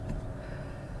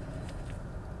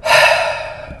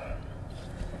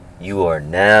You are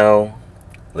now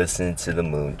listening to the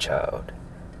Moonchild.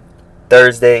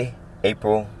 Thursday,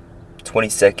 April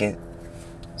 22nd,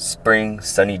 spring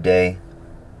sunny day,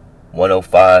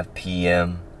 1:05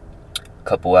 p.m. A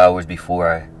couple hours before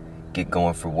I get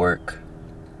going for work.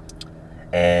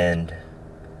 And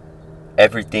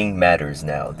everything matters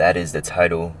now. That is the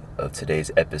title of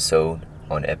today's episode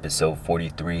on episode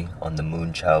 43 on the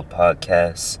Moonchild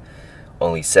podcast.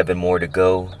 Only 7 more to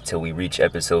go till we reach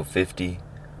episode 50,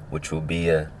 which will be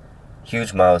a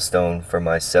huge milestone for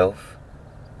myself.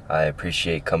 I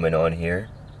appreciate coming on here,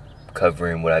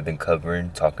 covering what I've been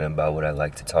covering, talking about what I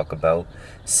like to talk about,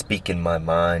 speaking my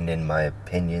mind and my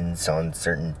opinions on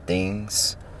certain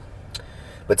things.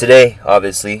 But today,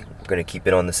 obviously, we're going to keep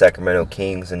it on the Sacramento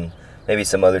Kings and maybe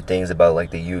some other things about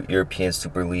like the European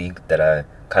Super League that I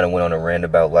kind of went on a rant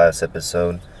about last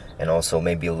episode. And also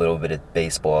maybe a little bit of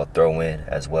baseball I'll throw in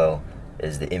as well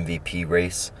as the MVP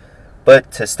race.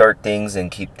 But to start things and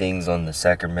keep things on the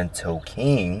Sacramento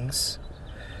Kings,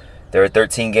 there are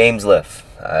 13 games left.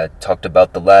 I talked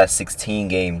about the last 16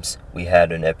 games we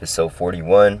had in episode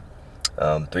 41.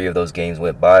 3 of those games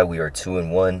went by. We are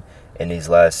 2-1 in these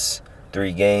last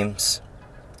 3 games.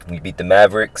 We beat the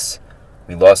Mavericks.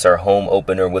 We lost our home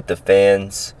opener with the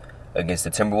fans against the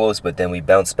Timberwolves, but then we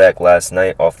bounced back last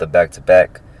night off the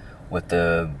back-to-back with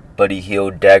the Buddy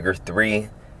Hield Dagger 3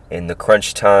 in the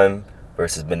crunch time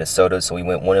versus Minnesota. So we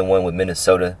went 1-1 with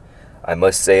Minnesota. I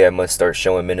must start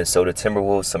showing Minnesota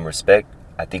Timberwolves some respect.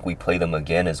 I think we play them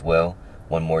again as well,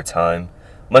 one more time.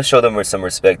 Must show them some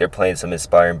respect. They're playing some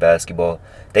inspiring basketball.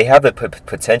 They have the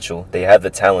potential. They have the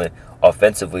talent.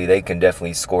 Offensively, they can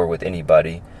definitely score with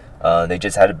anybody. They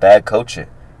just had a bad coaching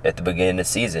at the beginning of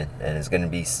the season, and it's going to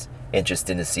be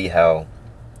interesting to see how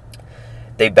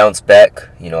they bounce back,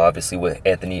 obviously with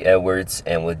Anthony Edwards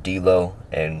and with D'Lo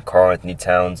and Karl Anthony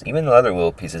Towns, even the other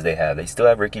little pieces they have. They still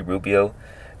have Ricky Rubio.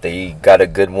 They got a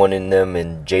good one in them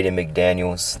and Jaden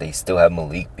McDaniels. They still have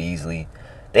Malik Beasley.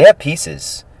 They have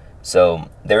pieces. So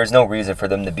there is no reason for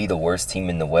them to be the worst team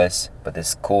in the West. But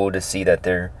it's cool to see that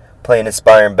they're playing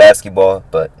inspiring basketball,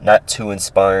 but not too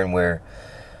inspiring where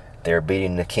they're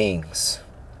beating the Kings.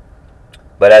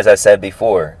 But as I said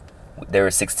before, there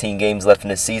are 16 games left in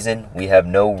the season. We have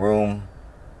no room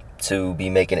to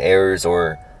be making errors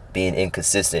or being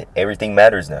inconsistent. Everything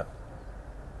matters now.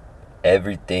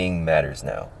 Everything matters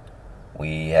now.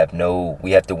 We have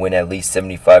to win at least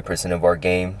 75% of our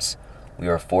games. We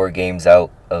are 4 games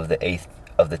out of the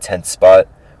 10th spot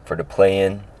for the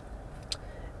play-in.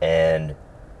 And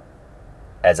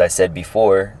as I said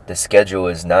before, the schedule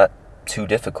is not too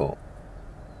difficult.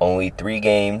 Only 3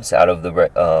 games out of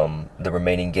the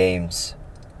remaining games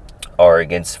are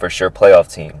against for sure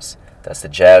playoff teams. That's the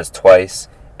Jazz twice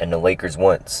and the Lakers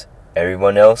once.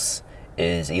 Everyone else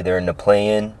is either in the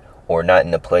play-in or not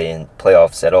in the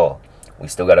playoffs at all. We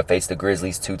still got to face the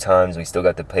Grizzlies 2 times. We still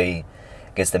got to play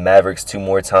against the Mavericks 2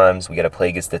 more times. We got to play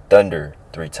against the Thunder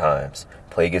 3 times.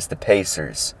 Play against the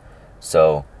Pacers.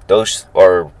 So those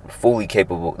are fully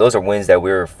capable. Those are wins that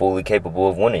we're fully capable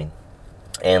of winning.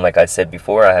 And like I said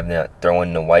before, I have not thrown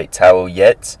in the white towel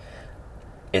yet.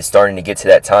 It's starting to get to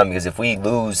that time because if we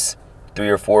lose 3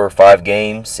 or 4 or 5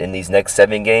 games in these next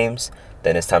 7 games,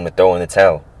 then it's time to throw in the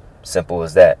towel. Simple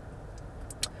as that.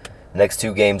 Next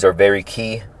 2 games are very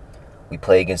key. We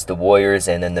play against the Warriors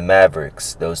and then the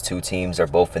Mavericks. Those 2 teams are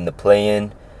both in the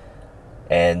play-in.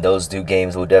 And those 2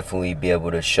 games will definitely be able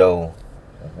to show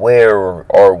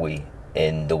where are we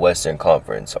in the Western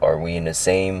Conference. Are we in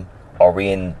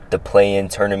the play-in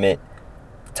tournament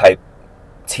type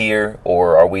tier,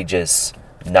 or are we just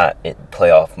not in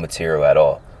playoff material at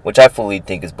all? Which I fully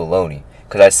think is baloney,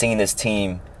 because I've seen this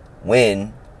team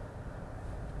win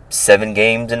 7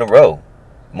 games in a row,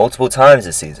 multiple times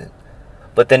this season.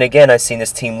 But then again, I've seen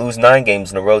this team lose 9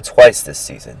 games in a row twice this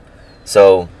season.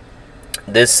 So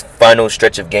this final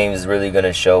stretch of games is really going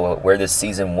to show where this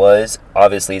season was.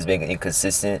 Obviously, it's been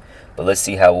inconsistent, but let's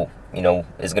see how,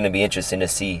 it's going to be interesting to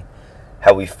see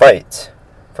how we fight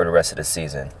for the rest of the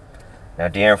season. Now,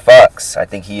 De'Aaron Fox, I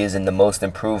think he is in the most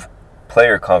improved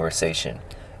player conversation.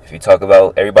 If you talk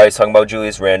about, everybody's talking about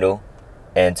Julius Randle,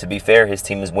 and to be fair, his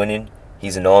team is winning.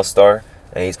 He's an all-star,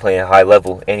 and he's playing at a high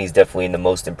level, and he's definitely in the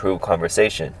most improved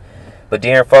conversation. But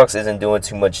De'Aaron Fox isn't doing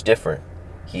too much different.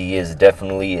 He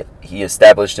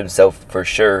established himself for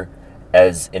sure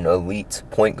as an elite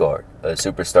point guard, a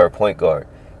superstar point guard.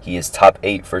 He is top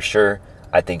 8 for sure.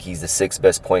 I think he's the 6th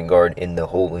best point guard in the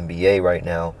whole NBA right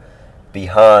now,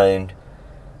 behind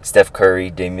Steph Curry,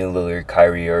 Damian Lillard,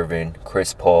 Kyrie Irving,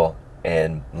 Chris Paul,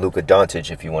 and Luka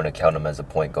Doncic, if you want to count him as a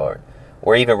point guard.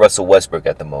 Or even Russell Westbrook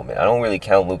at the moment. I don't really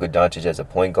count Luka Doncic as a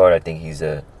point guard. I think he's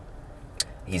a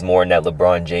He's more in that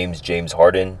LeBron James, James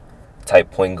Harden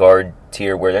type point guard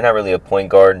tier where they're not really a point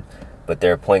guard, but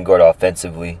they're a point guard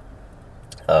offensively.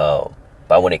 But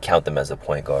I wouldn't count them as a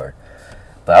point guard.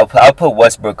 But I'll put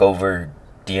Westbrook over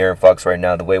De'Aaron Fox right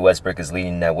now. The way Westbrook is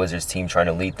leading that Wizards team, trying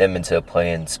to lead them into a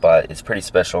play-in spot, is pretty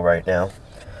special right now.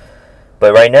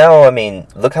 But right now, I mean,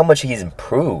 look how much he's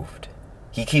improved.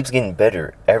 He keeps getting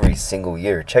better every single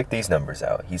year. Check these numbers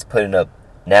out. He's putting up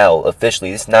now,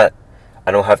 officially, it's not,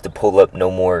 I don't have to pull up no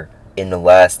more in the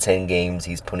last 10 games.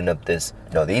 He's putting up this.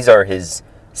 No, these are his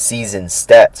season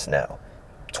stats now.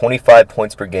 25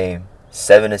 points per game,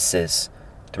 7 assists,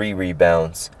 3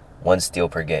 rebounds, 1 steal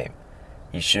per game.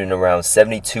 He's shooting around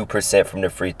 72% from the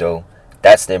free throw.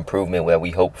 That's the improvement that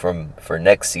we hope for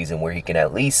next season, where he can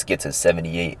at least get to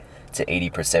 78 to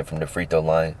 80% from the free throw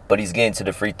line. But he's getting to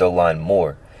the free throw line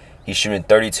more. He's shooting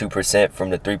 32%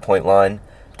 from the three-point line.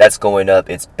 That's going up.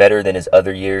 It's better than his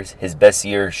other years. His best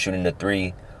year shooting the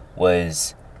three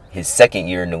was his second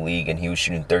year in the league, and he was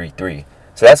shooting 33.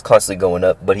 So that's constantly going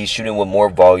up, but he's shooting with more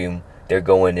volume. They're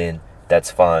going in.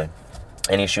 That's fine.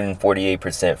 And he's shooting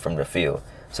 48% from the field.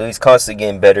 So he's constantly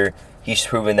getting better. He's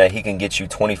proven that he can get you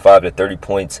 25 to 30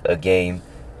 points a game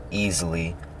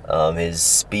easily. His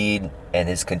speed and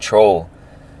his control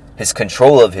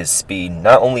of his speed,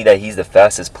 not only that he's the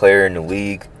fastest player in the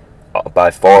league,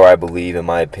 by far, I believe, in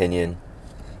my opinion,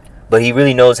 but he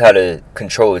really knows how to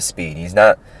control his speed. It's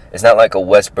not like a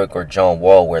Westbrook or John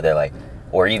Wall where they're like,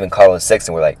 or even Colin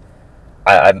Sexton, where like,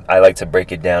 I like to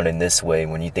break it down in this way.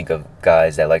 When you think of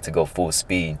guys that like to go full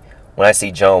speed, when I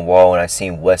see John Wall, when I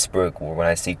see Westbrook, or when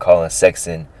I see Colin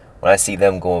Sexton, when I see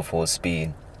them going full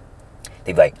speed,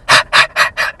 they be like, ha, ha,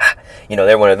 ha, ha, ha. You know,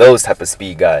 they're one of those type of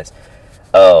speed guys.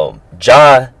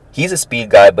 Ja, he's a speed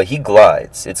guy, but he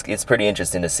glides. It's pretty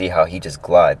interesting to see how he just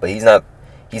glides, but he's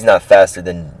not faster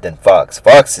than Fox.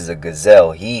 Fox is a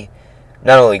gazelle. He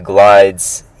not only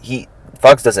glides,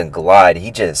 Fox doesn't glide.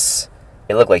 It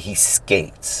looked like he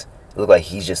skates. It looked like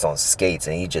he's just on skates,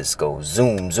 and he just goes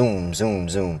zoom, zoom, zoom,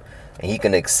 zoom. And he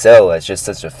can excel at just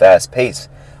such a fast pace.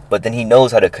 But then he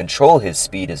knows how to control his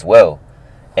speed as well.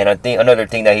 And I think another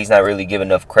thing that he's not really given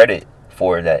enough credit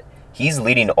for, that he's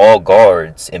leading all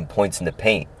guards in points in the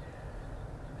paint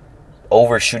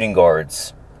over shooting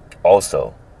guards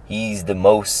also. He's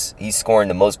scoring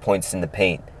the most points in the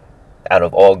paint out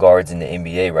of all guards in the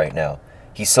NBA right now.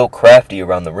 He's so crafty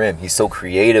around the rim. He's so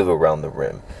creative around the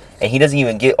rim. And he doesn't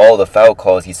even get all the foul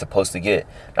calls he's supposed to get.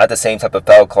 Not the same type of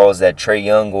foul calls that Trae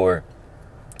Young or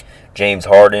James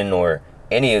Harden or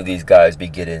any of these guys be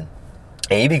getting.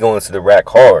 And he be going to the rack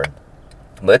hard.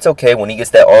 But it's okay. When he gets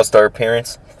that all-star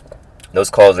appearance, those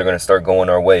calls are going to start going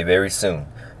our way very soon.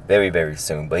 Very, very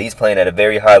soon. But he's playing at a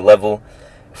very high level.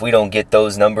 If we don't get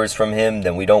those numbers from him,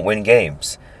 then we don't win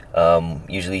games.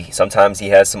 Usually, sometimes he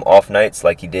has some off nights,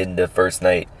 like he did in the first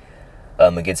night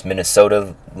against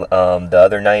Minnesota the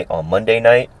other night on Monday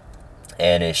night,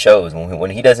 and it shows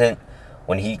when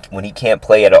he can't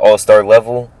play at an all-star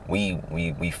level,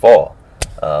 we fall.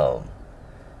 But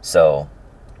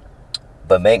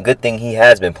man, good thing he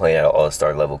has been playing at an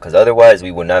all-star level, because otherwise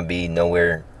we would not be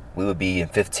nowhere. We would be in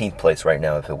 15th place right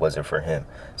now if it wasn't for him.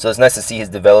 So it's nice to see his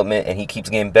development, and he keeps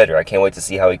getting better. I can't wait to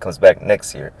see how he comes back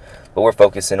next year. But we're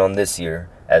focusing on this year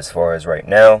as far as right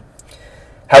now.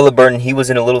 Halliburton, he was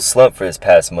in a little slump for this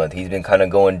past month. He's been kind of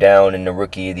going down in the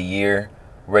Rookie of the Year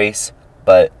race,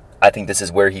 but I think this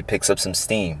is where he picks up some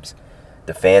steams.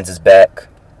 The fans is back,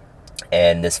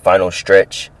 and this final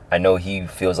stretch, I know he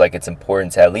feels like it's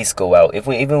important to at least go out.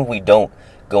 Even if we don't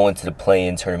go into the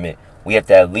play-in tournament, we have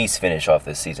to at least finish off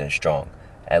this season strong.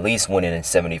 At least winning in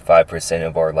 75%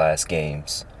 of our last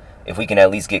games. If we can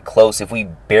at least get close, if we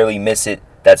barely miss it,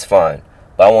 that's fine.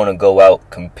 But I want to go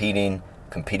out competing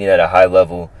at a high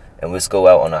level, and let's go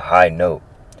out on a high note.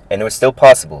 And it's still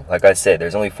possible. Like I said,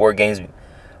 there's only 4 games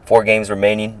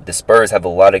remaining. The Spurs have a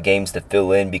lot of games to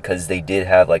fill in because they did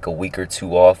have like a week or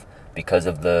two off because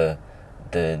of the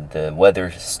weather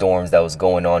storms that was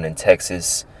going on in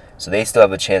Texas. So they still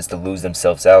have a chance to lose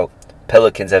themselves out.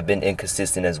 Pelicans have been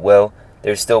inconsistent as well.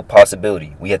 There's still a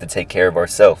possibility. We have to take care of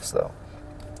ourselves, though.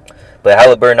 But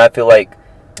Halliburton, I feel like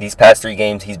these past 3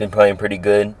 games, he's been playing pretty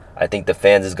good. I think the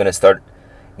fans is going to start,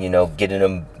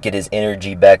 get his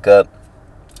energy back up.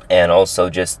 And also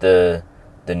just the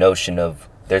notion of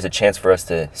there's a chance for us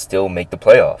to still make the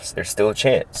playoffs. There's still a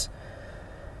chance.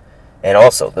 And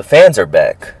also, the fans are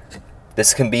back.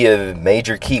 This can be a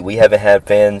major key. We haven't had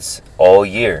fans all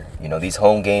year. These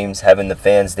home games, having the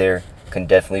fans there can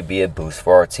definitely be a boost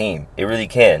for our team. It really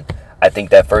can. I think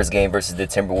that first game versus the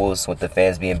Timberwolves with the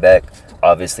fans being back,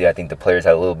 obviously I think the players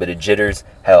had a little bit of jitters,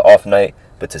 had an off night,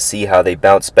 but to see how they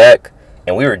bounce back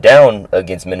And we were down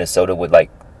against Minnesota with like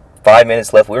 5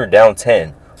 minutes left. We were down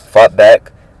 10. Fought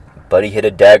back. Buddy hit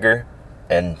a dagger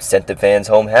and sent the fans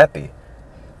home happy.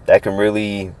 That can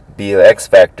really be an X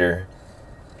factor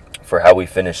for how we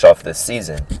finish off this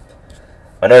season.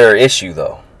 Another issue,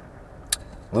 though.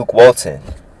 Luke Walton.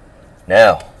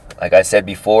 Now, like I said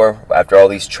before, after all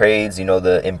these trades,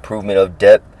 the improvement of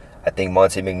depth, I think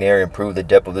Monte McNair improved the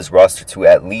depth of this roster to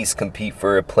at least compete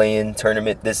for a play-in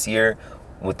tournament this year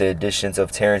with the additions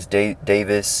of Terrence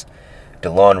Davis,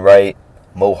 DeLon Wright,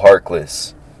 Mo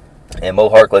Harkless. And Mo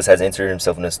Harkless has entered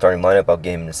himself in the starting lineup. I'll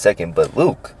get him in a second. But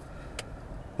Luke,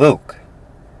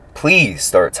 please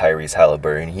start Tyrese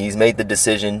Halliburton. He's made the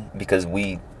decision because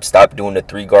we stopped doing the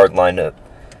 3-guard lineup.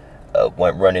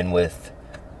 Went running with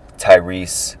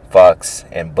Tyrese, Fox,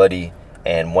 and Buddy.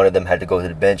 And one of them had to go to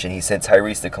the bench, and he sent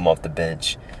Tyrese to come off the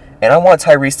bench. And I want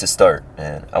Tyrese to start,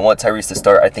 man. I want Tyrese to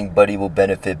start. I think Buddy will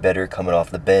benefit better coming off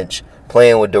the bench,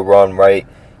 playing with DeLon Wright.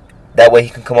 That way he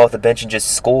can come off the bench and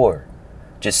just score.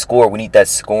 Just score. We need that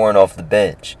scoring off the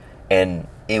bench. And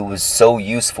it was so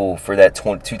useful for that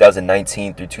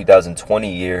 2019 through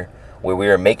 2020 year where we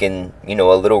were making, a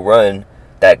little run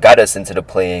that got us into the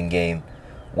play-in game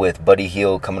with Buddy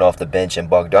Hield coming off the bench and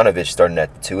Bogdanovich starting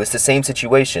at the 2. It's the same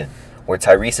situation where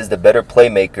Tyrese is the better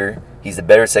playmaker, he's the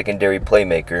better secondary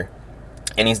playmaker,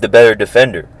 and he's the better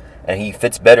defender. And he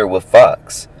fits better with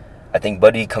Fox. I think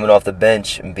Buddy coming off the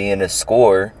bench and being a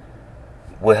scorer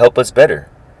will help us better.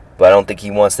 But I don't think he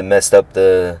wants to mess up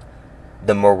the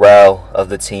morale of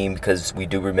the team, because we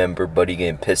do remember Buddy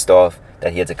getting pissed off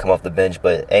that he had to come off the bench.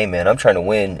 But, hey, man, I'm trying to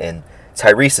win, and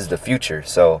Tyrese is the future.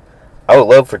 So I would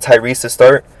love for Tyrese to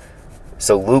start.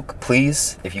 So, Luke,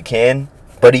 please, if you can,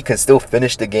 Buddy can still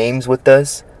finish the games with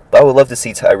us. But I would love to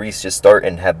see Tyrese just start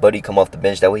and have Buddy come off the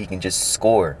bench. That way he can just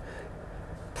score.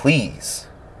 Please.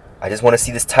 I just want to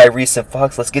see this Tyrese and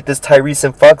Fox. Let's get this Tyrese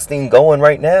and Fox thing going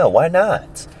right now. Why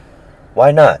not?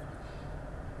 Why not?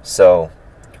 So,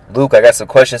 Luke, I got some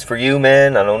questions for you,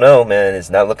 man. I don't know, man. It's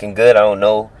not looking good. I don't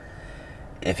know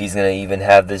if he's going to even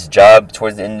have this job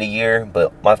towards the end of the year.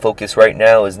 But my focus right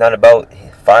now is not about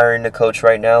firing the coach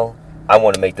right now. I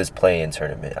want to make this play-in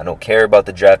tournament. I don't care about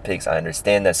the draft picks. I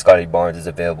understand that Scotty Barnes is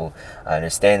available. I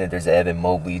understand that there's Evan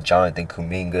Mobley, Jonathan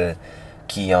Kuminga,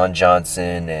 Keon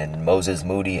Johnson, and Moses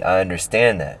Moody. I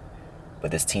understand that.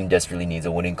 But this team desperately needs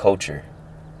a winning culture.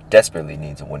 Desperately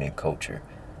needs a winning culture.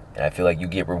 And I feel like you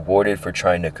get rewarded for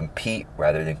trying to compete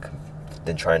rather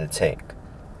than trying to tank.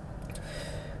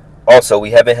 Also,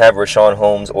 we haven't had Rashawn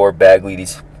Holmes or Bagley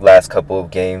these last couple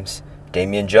of games.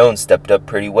 Damian Jones stepped up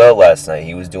pretty well last night.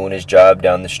 He was doing his job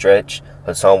down the stretch.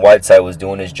 Hassan Whiteside was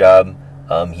doing his job.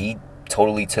 He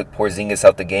totally took Porzingis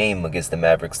out the game against the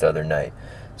Mavericks the other night.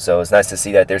 So it's nice to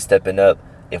see that they're stepping up.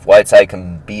 If Whiteside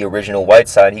can be original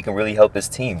Whiteside, he can really help his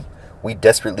team. We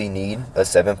desperately need a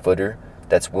 7-footer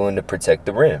that's willing to protect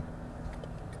the rim.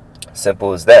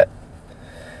 Simple as that.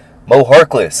 Mo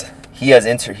Harkless, he has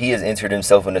entered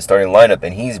himself in the starting lineup,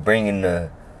 and he's bringing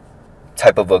the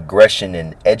type of aggression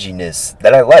and edginess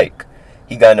that I like.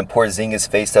 He got in Porzingis'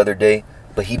 face the other day,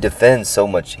 but he defends so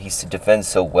much. He defends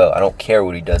so well. I don't care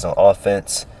what he does on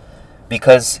offense,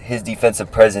 because his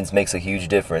defensive presence makes a huge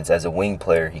difference. As a wing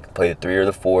player, he can play the 3 or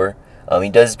the 4. He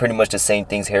does pretty much the same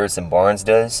things Harrison Barnes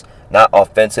does, not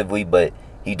offensively, but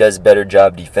he does a better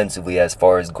job defensively as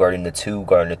far as guarding the 2,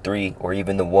 guarding the 3, or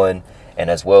even the 1, and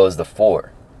as well as the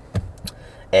 4.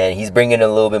 And he's bringing a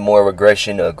little bit more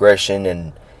aggression,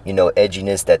 and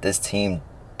edginess that this team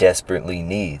desperately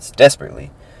needs.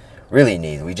 Desperately. Really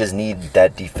needs. We just need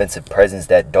that defensive presence,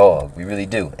 that dog. We really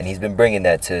do. And he's been bringing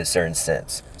that to a certain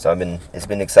sense. So it's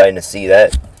been exciting to see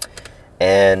that.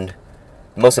 And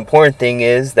the most important thing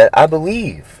is that I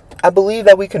believe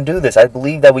that we can do this. I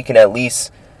believe that we can at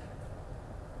least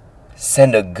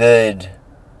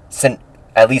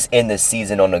at least end the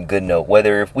season on a good note.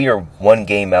 Whether if we are one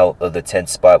game out of the 10th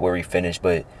spot where we finished,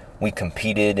 but we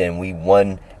competed and we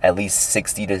won at least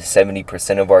 60 to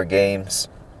 70% of our games,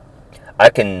 I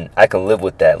can live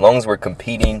with that. As long as we're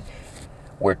competing,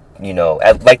 we're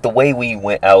like the way we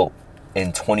went out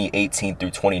in 2018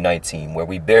 through 2019, where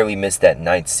we barely missed that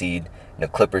 9th seed. And the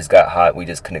Clippers got hot. We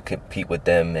just couldn't compete with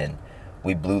them, and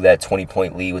we blew that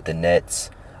 20-point lead with the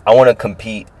Nets. I want to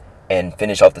compete and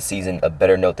finish off the season a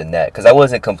better note than that, because I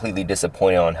wasn't completely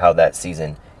disappointed on how that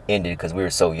season ended because we were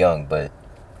so young. But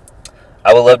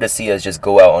I would love to see us just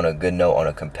go out on a good note, on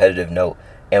a competitive note.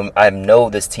 And I know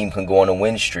this team can go on a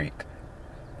win streak.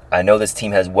 I know this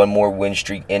team has one more win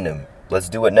streak in them. Let's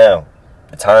do it now.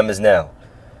 The time is now.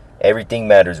 Everything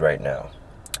matters right now.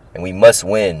 And we must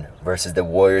win versus the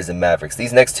Warriors and Mavericks.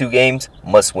 These next 2 games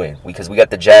must win, because we got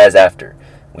the Jazz after.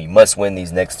 We must win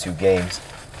these next 2 games.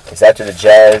 It's after the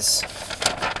Jazz.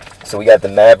 So we got the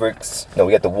Mavericks. No,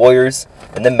 we got the Warriors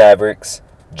and the Mavericks.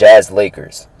 Jazz,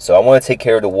 Lakers. So I want to take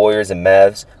care of the Warriors and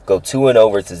Mavs. Go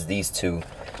 2-0 versus these 2.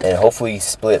 And hopefully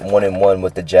split 1-1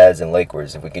 with the Jazz and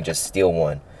Lakers if we can just steal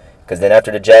one. Because then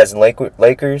after the Jazz and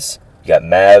Lakers, you got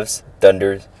Mavs,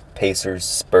 Thunder, Pacers,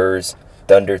 Spurs,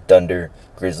 Thunder,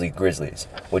 Grizzlies.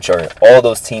 Which are, all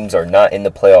those teams are not in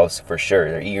the playoffs for sure.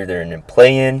 They're either in the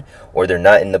play-in or they're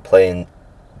not in the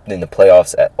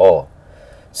playoffs at all.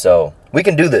 So we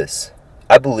can do this.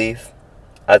 I believe.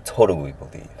 I totally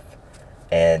believe.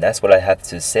 And that's what I have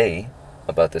to say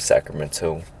about the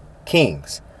Sacramento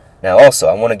Kings. Now, also,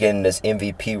 I want to get in this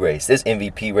MVP race. This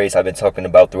MVP race I've been talking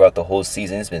about throughout the whole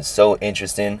season. It's been so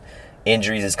interesting.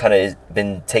 Injuries has kind of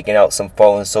been taking out some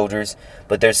fallen soldiers.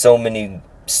 But there's so many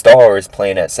stars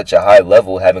playing at such a high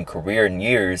level, having career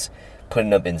years,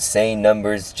 putting up insane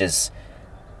numbers, just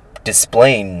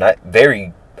displaying not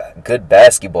very good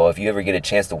basketball if you ever get a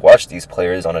chance to watch these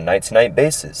players on a night-to-night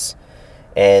basis.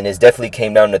 And it definitely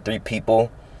came down to 3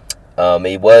 people.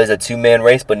 It was a 2-man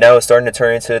race, but now it's starting to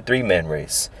turn into a 3-man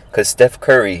race. Because Steph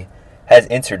Curry has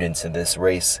entered into this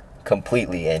race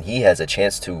completely, and he has a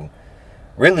chance to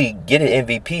really get an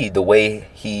MVP the way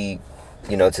he,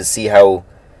 to see how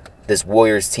this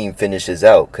Warriors team finishes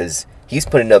out. Because he's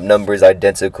putting up numbers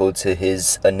identical to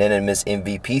his unanimous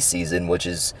MVP season, which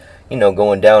is,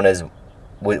 going down as,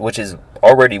 which is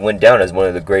already went down as one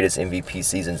of the greatest MVP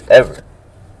seasons ever.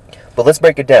 But let's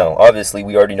break it down. Obviously,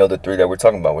 we already know the 3 that we're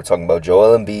talking about. We're talking about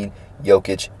Joel Embiid,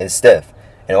 Jokic, and Steph.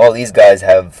 And all these guys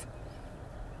have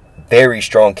very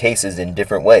strong cases in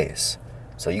different ways.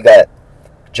 So you got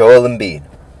Joel Embiid,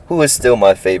 who is still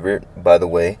my favorite, by the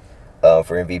way,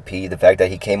 for MVP. The fact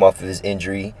that he came off of his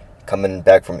injury, coming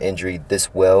back from injury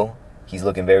this well, he's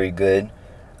looking very good.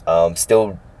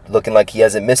 Still looking like he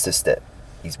hasn't missed a step.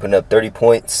 He's putting up 30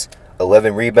 points,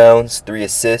 11 rebounds, 3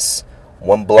 assists,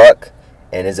 1 block.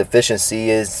 And his efficiency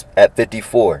is at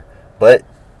 54. But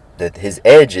his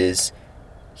edge is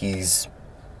he's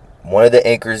one of the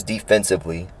anchors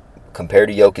defensively. Compared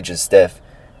to Jokic and Steph,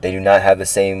 they do not have the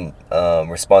same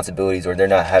responsibilities, or they're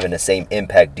not having the same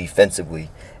impact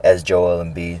defensively as Joel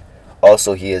Embiid.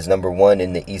 Also, he is number 1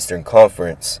 in the Eastern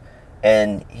Conference.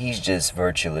 And he's just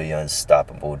virtually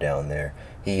unstoppable down there.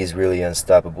 He is really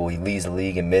unstoppable. He leads the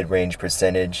league in mid-range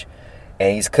percentage.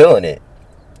 And he's killing it.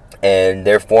 And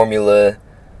their formula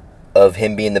of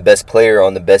him being the best player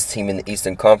on the best team in the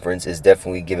Eastern Conference is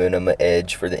definitely giving him an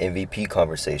edge for the MVP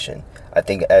conversation. I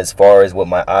think as far as what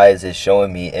my eyes is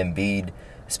showing me, Embiid,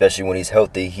 especially when he's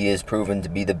healthy, he is proven to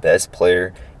be the best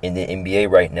player in the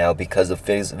NBA right now because of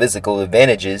physical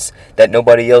advantages that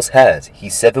nobody else has.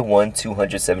 He's 7'1",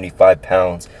 275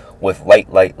 pounds with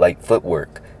light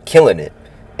footwork, killing it.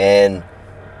 And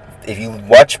if you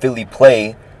watch Philly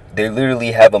play, they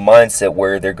literally have a mindset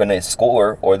where they're going to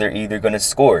score or they're either going to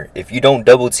score. If you don't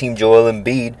double team Joel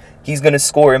Embiid, he's going to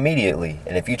score immediately.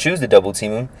 And if you choose to double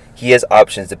team him, he has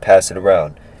options to pass it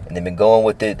around. And they've been going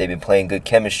with it. They've been playing good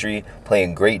chemistry,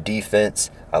 playing great defense.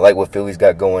 I like what Philly's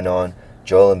got going on.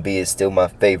 Joel Embiid is still my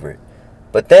favorite.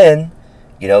 But then,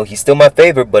 he's still my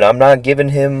favorite, but I'm not giving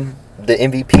him the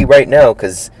MVP right now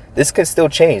because this could still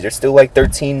change. There's still like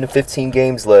 13 to 15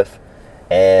 games left.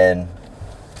 And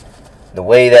the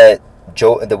way that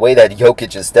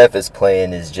Jokic and Steph is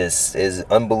playing is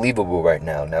unbelievable right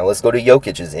now. Now let's go to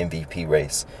Jokic's MVP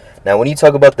race. Now when you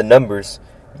talk about the numbers,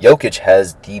 Jokic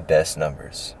has the best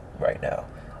numbers right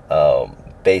now.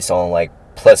 Based on like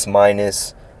plus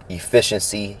minus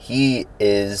efficiency, he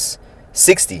is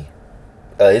 60.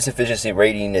 His efficiency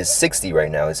rating is 60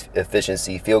 right now. His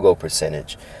efficiency field goal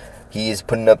percentage. He is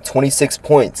putting up 26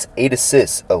 points, 8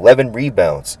 assists, 11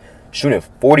 rebounds. Shooting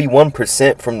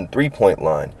 41% from the three-point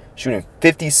line. Shooting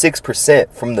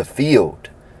 56% from the field.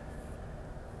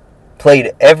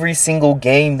 Played every single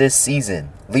game this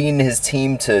season. Leading his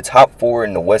team to the top 4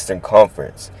 in the Western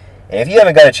Conference. And if you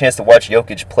haven't got a chance to watch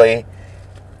Jokic play,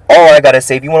 all I got to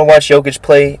say, if you want to watch Jokic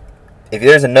play, if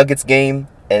there's a Nuggets game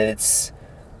and it's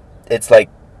like,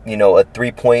 a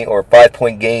 3-point or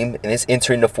 5-point game and it's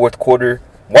entering the fourth quarter,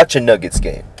 watch a Nuggets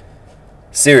game.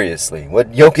 Seriously.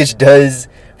 What Jokic does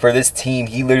for this team,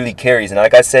 he literally carries. And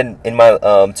like I said in my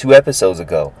 2 episodes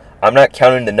ago, I'm not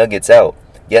counting the Nuggets out.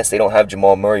 Yes, they don't have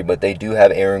Jamal Murray, but they do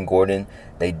have Aaron Gordon.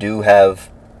 They do have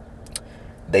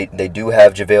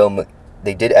JaVale.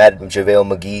 They did add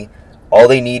JaVale McGee. All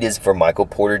they need is for Michael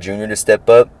Porter Jr. to step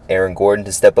up, Aaron Gordon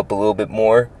to step up a little bit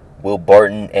more, Will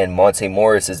Barton and Monte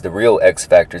Morris is the real X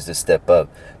factors to step up.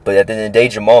 But at the end of the day,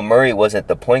 Jamal Murray wasn't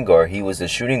the point guard. He was the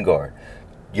shooting guard.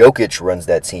 Jokic runs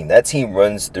that team. That team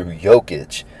runs through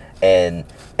Jokic. And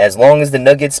as long as the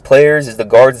Nuggets players, as the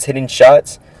guards is hitting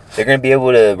shots, they're going to be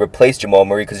able to replace Jamal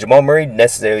Murray, because Jamal Murray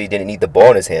necessarily didn't need the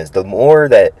ball in his hands. The more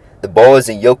that the ball is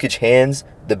in Jokic's hands,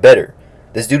 the better.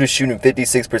 This dude is shooting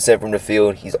 56% from the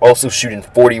field. He's also shooting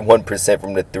 41%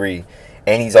 from the three.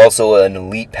 And he's also an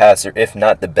elite passer, if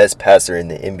not the best passer in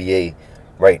the NBA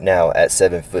right now at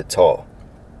 7 foot tall.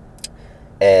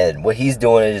 And what he's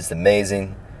doing is just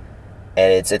amazing.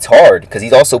 And it's hard because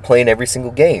he's also playing every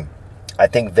single game. I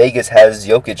think Vegas has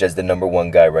Jokic as the number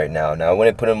one guy right now. Now, I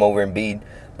wouldn't put him over Embiid.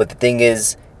 But the thing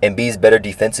is, Embiid's better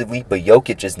defensively, but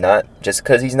Jokic is not. Just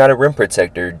because he's not a rim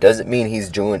protector doesn't mean he's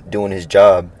doing his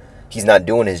job. He's not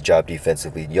doing his job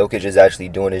defensively. Jokic is actually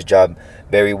doing his job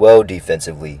very well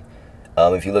defensively.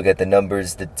 If you look at the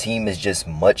numbers, the team is just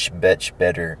much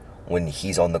better when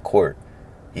he's on the court.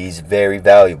 He's very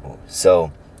valuable.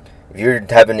 So, if you're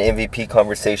having an MVP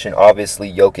conversation,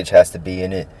 obviously Jokic has to be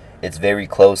in it. It's very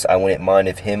close. I wouldn't mind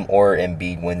if him or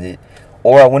Embiid wins it.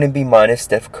 Or I wouldn't be mad if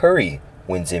Steph Curry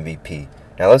wins MVP.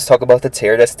 Now let's talk about the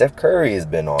tear that Steph Curry has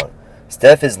been on.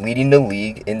 Steph is leading the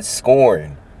league in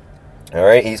scoring.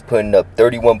 Alright, he's putting up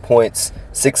 31 points,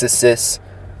 6 assists,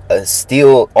 a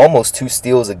steal, almost 2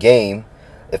 steals a game.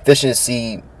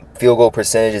 Efficiency field goal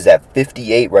percentage is at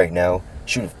 58 right now.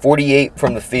 Shooting 48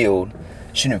 from the field.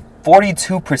 Shooting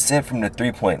 42% from the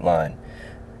three-point line.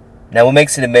 Now, what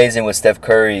makes it amazing with Steph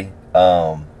Curry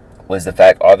was the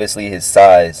fact, obviously, his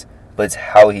size, but it's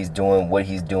how he's doing, what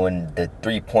he's doing, the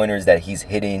three-pointers that he's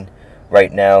hitting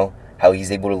right now, how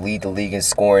he's able to lead the league in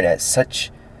scoring at such...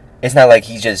 It's not like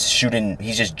he's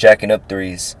just jacking up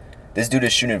threes. This dude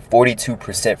is shooting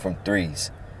 42% from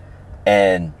threes.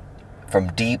 And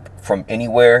from deep, from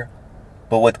anywhere.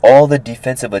 But with all the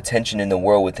defensive attention in the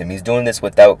world with him, he's doing this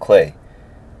without Klay.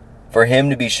 For him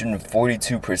to be shooting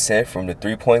 42% from the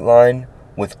three-point line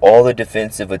with all the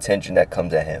defensive attention that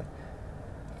comes at him,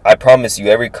 I promise you,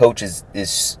 every coach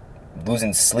is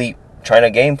losing sleep trying to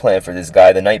game plan for this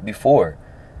guy the night before.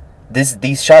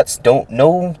 These shots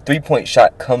no three-point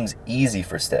shot comes easy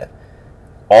for Steph.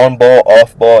 On ball,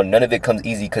 off ball, none of it comes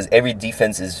easy because every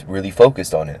defense is really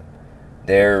focused on him.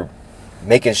 They're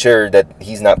making sure that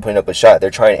he's not putting up a shot. They're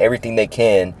trying everything they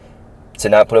can to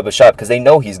not put up a shot because they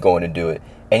know he's going to do it.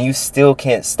 And you still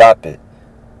can't stop it.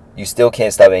 You still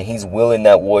can't stop it. And he's willing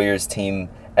that Warriors team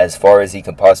as far as he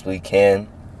can possibly can.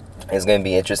 It's going to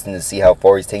be interesting to see how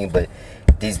far he's taking. But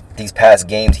these past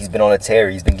games, he's been on a tear.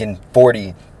 He's been getting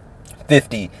 40,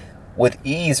 50 with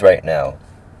ease right now.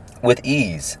 With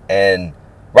ease. And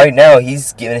right now,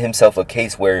 he's giving himself a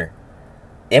case where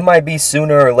it might be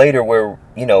sooner or later where,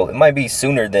 it might be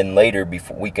sooner than later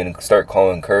before we can start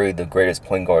calling Curry the greatest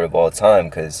point guard of all time,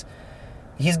 because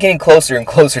he's getting closer and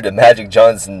closer to Magic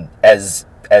Johnson as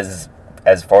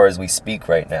far as we speak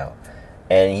right now.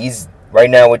 And he's right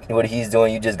now what he's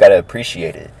doing, you just got to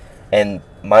appreciate it. And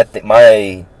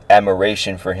my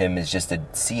admiration for him is just to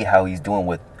see how he's doing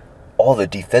with all the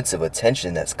defensive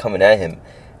attention that's coming at him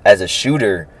as a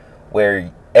shooter,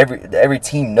 where every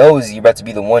team knows you're about to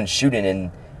be the one shooting,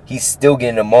 and he's still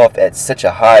getting them off at such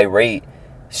a high rate,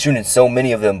 shooting so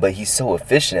many of them, but he's so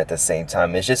efficient at the same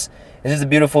time. It's just a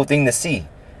beautiful thing to see.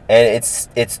 And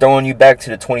it's throwing you back to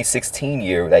the 2016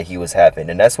 year that he was having,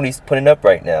 and that's what he's putting up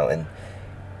right now. And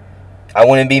I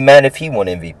wouldn't be mad if he won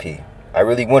MVP. I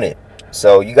really wouldn't.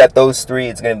 So you got those three.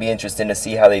 It's going to be interesting to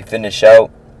see how they finish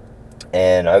out.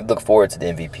 And I look forward to the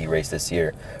MVP race this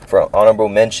year. For honorable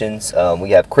mentions,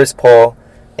 we have Chris Paul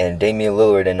and Damian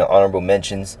Lillard in the honorable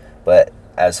mentions. But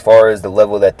as far as the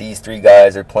level that these three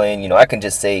guys are playing, I can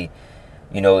just say,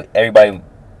 everybody,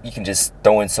 you can just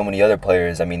throw in so many other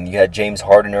players. I mean, you had James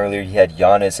Harden earlier. You had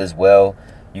Giannis as well.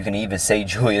 You can even say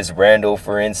Julius Randle,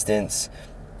 for instance.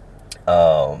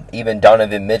 Even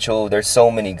Donovan Mitchell. There's so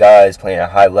many guys playing at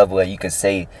a high level that you can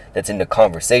say that's in the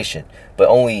conversation. But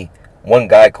only one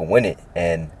guy can win it.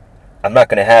 And I'm not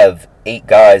going to have 8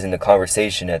 guys in the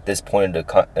conversation at this point of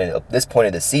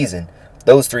the season.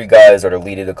 Those 3 guys are the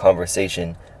lead of the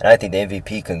conversation. And I think the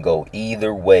MVP can go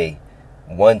either way.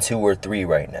 1, 2, or 3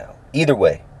 right now. Either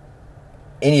way.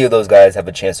 Any of those guys have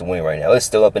a chance to win right now. It's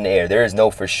still up in the air. There is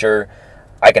no for sure.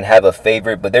 I can have a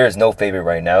favorite, but there is no favorite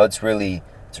right now. It's really,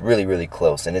 really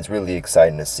close, and it's really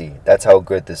exciting to see. That's how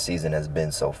good this season has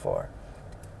been so far.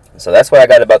 So that's what I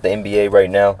got about the NBA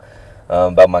right now,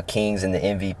 about my Kings in the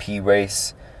MVP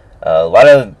race. A lot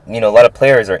of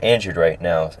players are injured right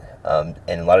now, and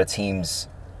a lot of teams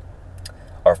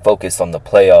are focused on the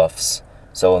playoffs.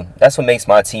 So that's what makes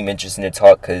my team interesting to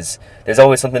talk, because there's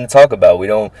always something to talk about. We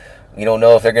don't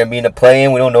know if they're going to be in the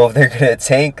play-in. We don't know if they're going to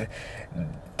tank.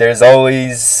 There's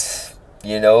always,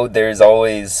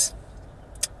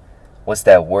 what's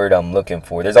that word I'm looking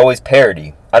for? There's always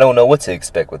parity. I don't know what to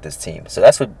expect with this team. So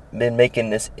that's what been making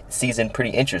this season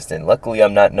pretty interesting. Luckily,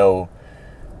 I'm not no,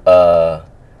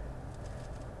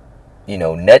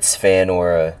 Nets fan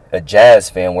or a Jazz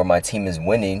fan where my team is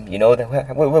winning.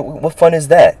 What fun is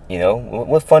that?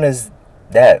 What fun is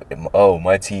that? Oh,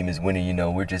 my team is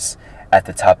winning. We're just at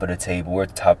the top of the table. We're at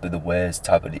the top of the West,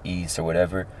 top of the East, or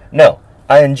whatever. No.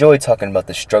 I enjoy talking about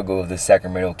the struggle of the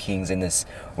Sacramento Kings in this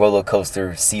roller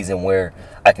coaster season where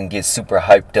I can get super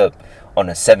hyped up on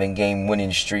a 7-game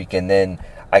winning streak and then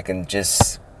I can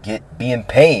just be in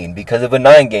pain because of a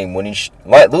 9-game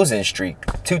losing streak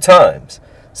 2 times.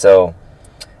 So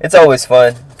it's always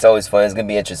fun. It's going to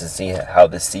be interesting to see how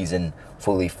this season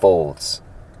fully folds.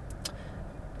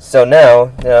 So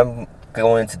now I'm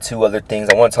going into 2 other things.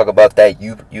 I want to talk about that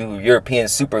European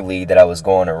Super League that I was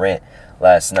going to rant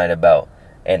last night about.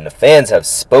 And the fans have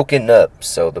spoken up.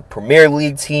 So the Premier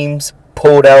League teams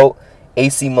pulled out.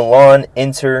 AC Milan,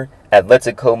 Inter,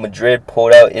 Atletico Madrid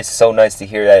pulled out. It's so nice to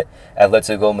hear that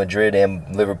Atletico Madrid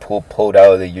and Liverpool pulled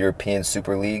out of the European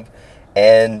Super League.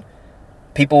 And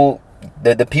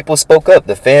the people spoke up.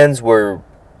 The fans were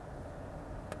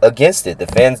against it. The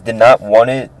fans did not want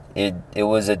it. It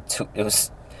was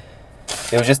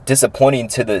just disappointing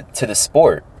to the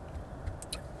sport.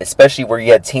 Especially where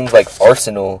you had teams like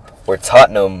Arsenal or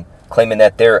Tottenham claiming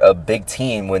that they're a big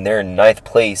team when they're in 9th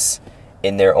place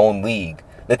in their own league.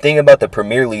 The thing about the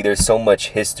Premier League, there's so much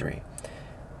history.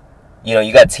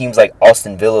 You got teams like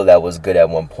Aston Villa that was good at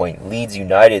one point. Leeds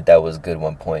United that was good at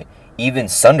one point. Even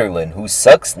Sunderland, who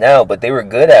sucks now, but they were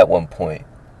good at one point.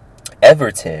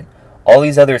 Everton. All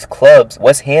these other clubs.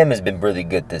 West Ham has been really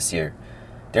good this year.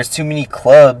 There's too many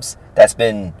clubs that's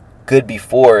been good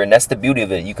before, and that's the beauty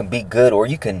of it. You can be good, or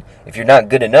you can, if you're not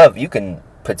good enough, you can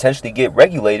potentially get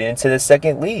regulated into the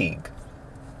 2nd league.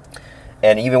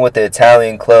 And even with the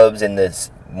Italian clubs and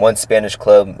this one Spanish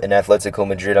club in Atletico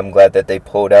Madrid, I'm glad that they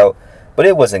pulled out, but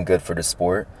it wasn't good for the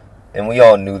sport, and we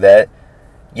all knew that.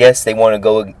 Yes, the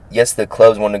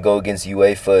clubs want to go against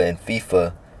UEFA and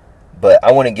FIFA, but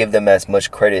I want to give them as much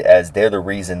credit as they're the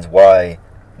reasons why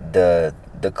the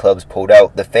clubs pulled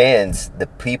out. The fans, the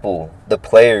people, the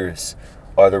players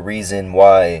are the reason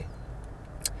why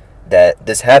that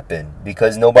this happened,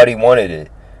 because nobody wanted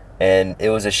it. And it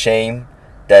was a shame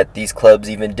that these clubs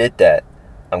even did that.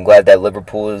 I'm glad that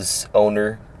Liverpool's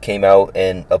owner came out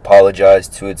and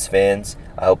apologized to its fans.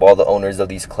 I hope all the owners of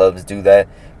these clubs do that,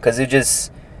 because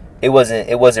it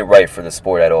wasn't right for the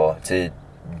sport at all to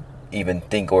even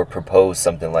think or propose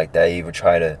something like that, even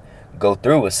try to go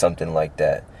through with something like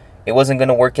that. It wasn't going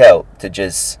to work out to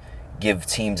just give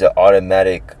teams an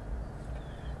automatic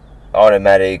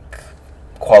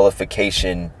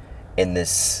qualification in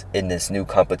this new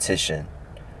competition.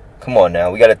 Come on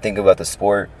now, we got to think about the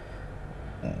sport.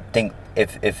 Think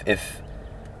if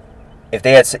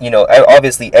they had,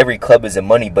 obviously every club is in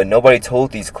money, but nobody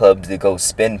told these clubs to go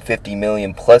spend 50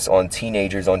 million plus on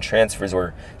teenagers on transfers,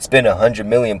 or spend 100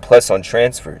 million plus on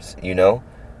transfers,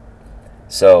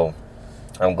 So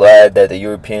I'm glad that the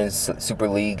European Super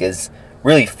League has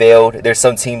really failed. There's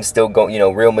some teams still going,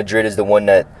 Real Madrid is the one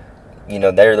that,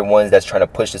 they're the ones that's trying to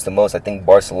push this the most. I think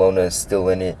Barcelona is still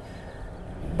in it,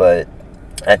 but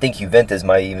I think Juventus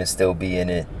might even still be in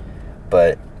it,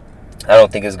 but I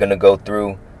don't think it's going to go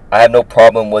through. I have no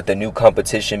problem with the new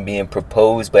competition being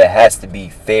proposed, but it has to be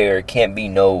fair. It can't be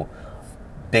no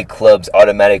big clubs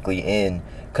automatically in,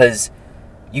 because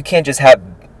you can't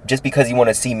just because you want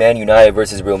to see Man United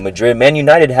versus Real Madrid. Man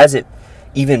United hasn't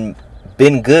even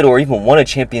been good or even won a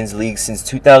Champions League since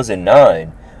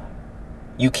 2009.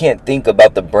 You can't think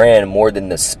about the brand more than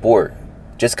the sport.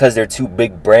 Just because they're 2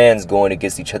 big brands going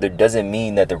against each other doesn't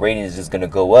mean that the rating is just going to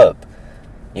go up.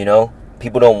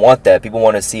 People don't want that. People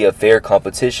want to see a fair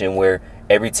competition where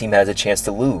every team has a chance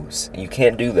to lose. And you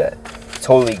can't do that.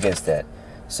 Totally against that.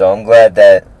 So I'm glad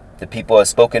that the people have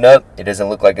spoken up. It doesn't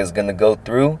look like it's going to go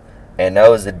through. And that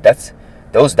was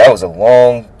a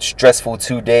long, stressful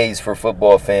 2 days for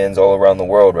football fans all around the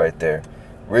world right there.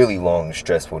 Really long,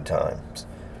 stressful times.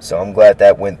 So I'm glad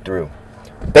that went through.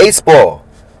 Baseball.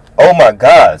 Oh my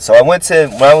God. So when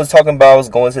I was talking about I was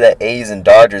going to that A's and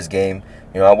Dodgers game,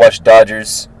 I watched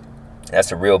Dodgers.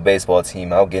 That's a real baseball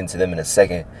team. I'll get into them in a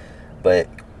second. But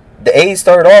the A's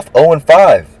started off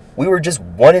 0-5. We were just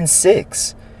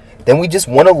 1-6. Then we just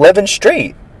won 11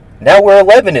 straight. Now we're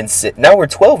 11-6. Now we're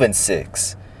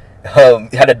 12-6.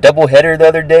 Had a doubleheader the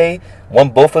other day. Won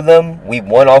both of them. We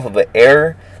won off of an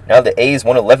error. Now the A's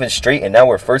won 11 straight, and now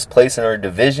we're first place in our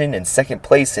division and second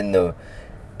place in the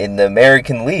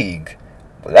American League.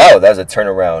 Wow, that was a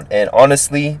turnaround. And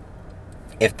honestly,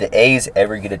 if the A's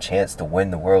ever get a chance to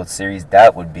win the World Series,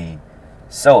 that would be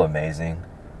so amazing.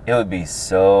 It would be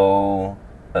so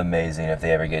amazing if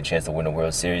they ever get a chance to win a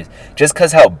World Series. Just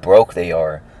because how broke they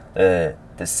are. The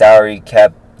salary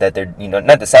cap that they're,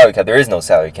 not the salary cap, there is no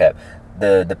salary cap.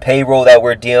 The payroll that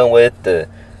we're dealing with, the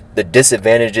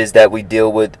disadvantages that we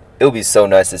deal with. It would be so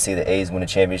nice to see the A's win a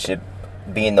championship.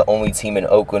 Being the only team in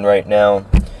Oakland right now,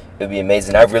 it would be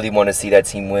amazing. I really want to see that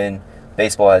team win.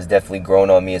 Baseball has definitely grown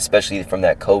on me, especially from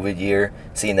that COVID year,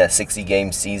 seeing that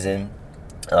 60-game season.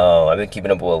 I've been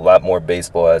keeping up with a lot more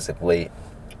baseball as of late.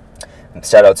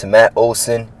 Shout out to Matt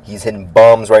Olson. He's hitting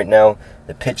bombs right now.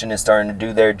 The pitching is starting to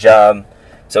do their job.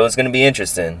 So it's going to be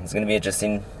interesting.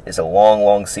 It's a long,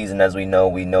 long season, as we know.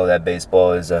 We know that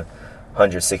baseball is a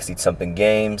 160-something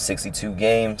games, 62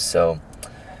 games. So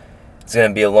it's going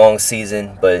to be a long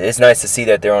season. But it's nice to see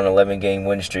that they're on an 11-game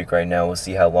win streak right now. We'll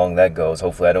see how long that goes.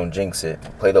 Hopefully I don't jinx it.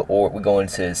 We go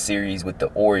into a series with the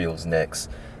Orioles next.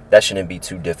 That shouldn't be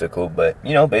too difficult. But,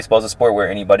 baseball's a sport where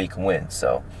anybody can win.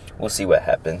 So we'll see what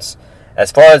happens.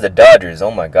 As far as the Dodgers,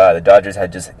 oh my God, the Dodgers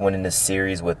had just won in this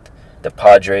series with the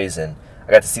Padres, and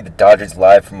I got to see the Dodgers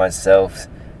live for myself.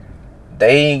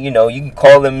 They, you can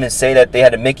call them and say that they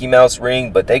had a Mickey Mouse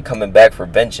ring, but they coming back for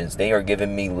vengeance. They are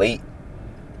giving me late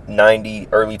 90,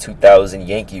 early 2000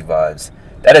 Yankee vibes.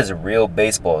 That is a real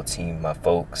baseball team, my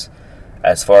folks.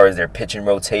 As far as their pitching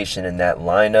rotation and that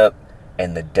lineup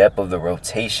and the depth of the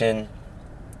rotation,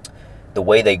 the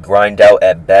way they grind out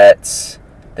at bats,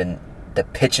 the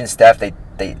pitching staff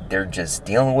they're just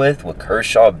dealing with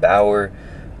Kershaw, Bauer,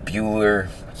 Buehler,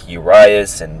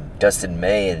 Urias, and Dustin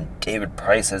May, and David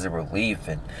Price as a relief,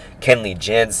 and Kenley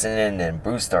Jansen, and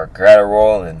Brusdar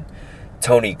Graterol, and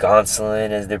Tony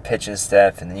Gonsolin as their pitching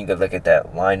staff. And then you got to look at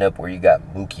that lineup where you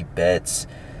got Mookie Betts,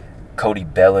 Cody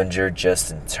Bellinger,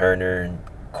 Justin Turner,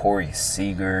 Corey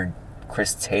Seager,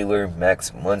 Chris Taylor,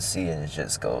 Max Muncy, and it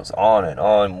just goes on and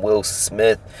on. Will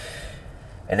Smith.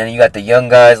 And then you got the young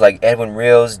guys like Edwin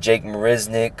Rios, Jake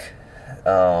Marisnick.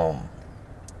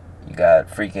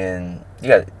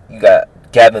 You got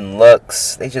Gavin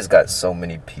Lux. They just got so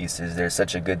many pieces. They're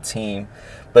such a good team.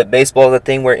 But baseball is a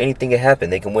thing where anything can happen.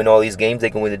 They can win all these games. They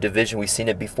can win the division. We've seen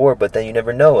it before, but then you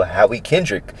never know. Howie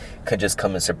Kendrick could just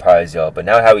come and surprise y'all. But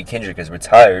now Howie Kendrick is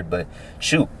retired. But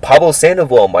shoot, Pablo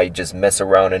Sandoval might just mess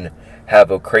around and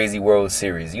have a crazy World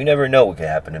Series. You never know what can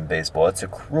happen in baseball. It's a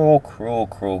cruel, cruel,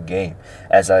 cruel game.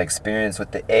 As I experienced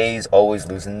with the A's always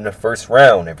losing in the first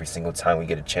round every single time we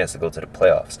get a chance to go to the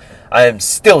playoffs. I am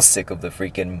still sick of the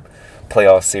freaking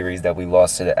playoff series that we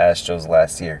lost to the Astros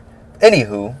last year.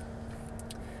 Anywho,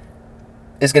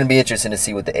 it's going to be interesting to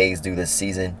see what the A's do this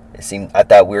season. I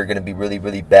thought we were going to be really,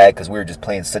 really bad because we were just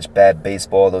playing such bad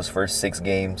baseball those first 6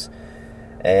 games.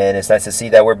 And it's nice to see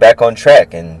that we're back on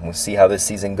track, and we'll see how this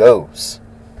season goes.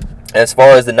 As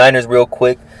far as the Niners, real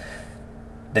quick,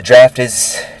 the draft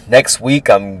is next week.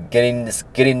 I'm getting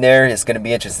there. It's going to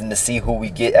be interesting to see who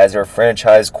we get as our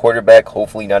franchise quarterback.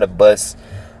 Hopefully not a bust.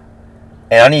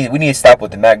 And we need to stop with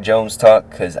the Mac Jones talk,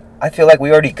 because I feel like we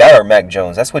already got our Mac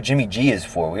Jones. That's what Jimmy G is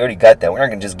for. We already got that. We're not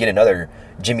going to just get another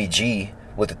Jimmy G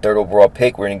with the 3rd overall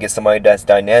pick. We're going to get somebody that's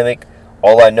dynamic.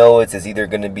 All I know is it's either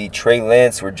going to be Trey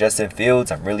Lance or Justin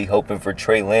Fields. I'm really hoping for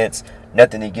Trey Lance.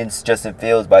 Nothing against Justin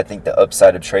Fields, but I think the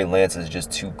upside of Trey Lance is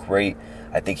just too great.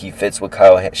 I think he fits with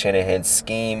Kyle Shanahan's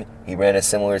scheme. He ran a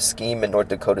similar scheme in North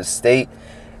Dakota State.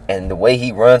 And the way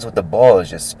he runs with the ball is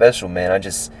just special, man.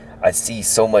 I see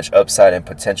so much upside and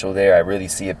potential there. I really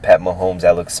see a Pat Mahomes,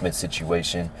 Alex Smith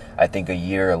situation. I think a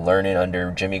year of learning under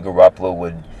Jimmy Garoppolo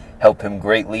would help him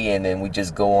greatly, and then we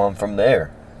just go on from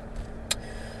there.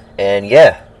 And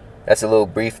yeah, that's a little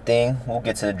brief thing. We'll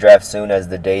get to the draft soon as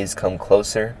the days come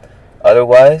closer.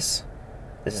 Otherwise,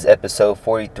 this is episode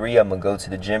 43. I'm going to go to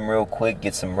the gym real quick,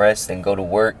 get some rest, and go to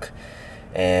work.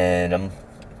 And I'm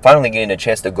finally getting a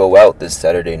chance to go out this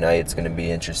Saturday night. It's going to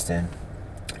be interesting.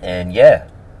 And yeah.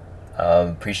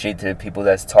 Appreciate the people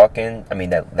that's talking.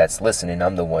 That's listening.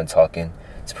 I'm the one talking.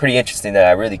 It's pretty interesting that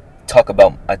I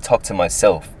talk to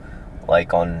myself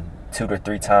like on 2 to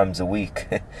 3 times a week.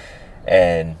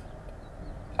 And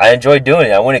I enjoy doing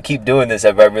it. I want to keep doing this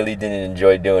if I really didn't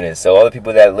enjoy doing it. So all the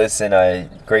people that listen, I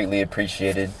greatly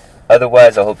appreciate it.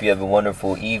 Otherwise, I hope you have a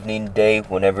wonderful evening, day,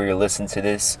 whenever you're listening to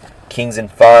this. Kings in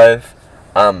 5,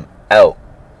 I'm out.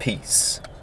 Peace.